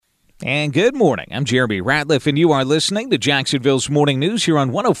And good morning. I'm Jeremy Ratliff, and you are listening to Jacksonville's Morning News here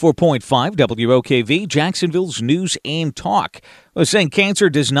on 104.5 WOKV, Jacksonville's News and Talk. Well, saying cancer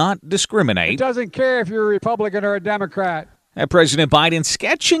does not discriminate. It doesn't care if you're a Republican or a Democrat. President Biden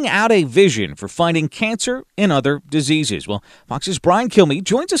sketching out a vision for fighting cancer and other diseases. Well, Fox's Brian Kilmeade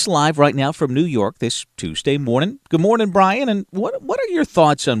joins us live right now from New York this Tuesday morning. Good morning, Brian. And what are your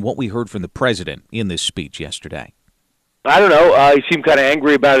thoughts on what we heard from the president in this speech yesterday? I don't know. He seemed kind of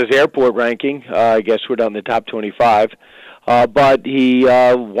angry about his airport ranking. I guess we're down in the top 25. But he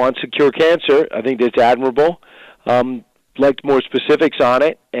wants to cure cancer. I think that's admirable. Liked more specifics on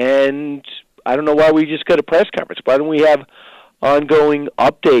it. And I don't know why we just got a press conference. Why don't we have ongoing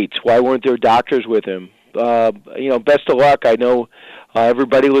updates? Why weren't there doctors with him? Best of luck. I know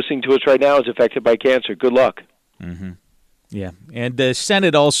everybody listening to us right now is affected by cancer. Good luck. Mm-hmm. Yeah, and the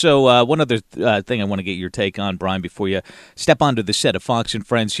Senate also, one other thing I want to get your take on, Brian, before you step onto the set of Fox and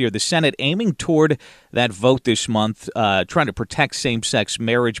Friends here. The Senate aiming toward that vote this month, trying to protect same-sex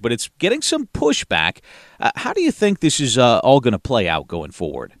marriage, but it's getting some pushback. How do you think this is all going to play out going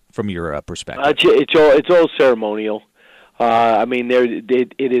forward from your perspective? It's all ceremonial.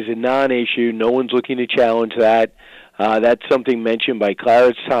 It is a non-issue. No one's looking to challenge that. That's something mentioned by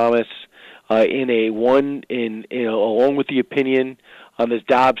Clarence Thomas. Along with the opinion on this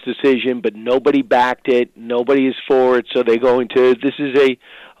Dobbs decision, but nobody backed it. Nobody is for it, so this is a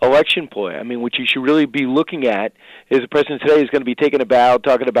election ploy. I mean, what you should really be looking at is the president today is going to be talking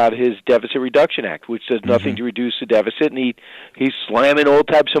about his Deficit Reduction Act, which does nothing to reduce the deficit, and he's slamming all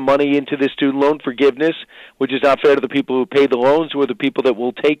types of money into the student loan forgiveness, which is not fair to the people who pay the loans or the people that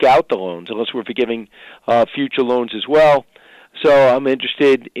will take out the loans, unless we're forgiving future loans as well. So I'm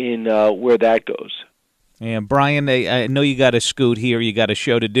interested in where that goes. And Brian, I know you got to scoot here. You got a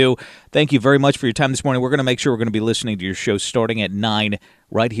show to do. Thank you very much for your time this morning. We're going to make sure we're going to be listening to your show starting at 9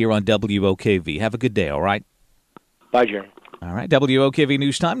 right here on WOKV. Have a good day, all right? Bye, Jeremy. All right, WOKV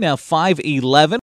News Time, now 5:11.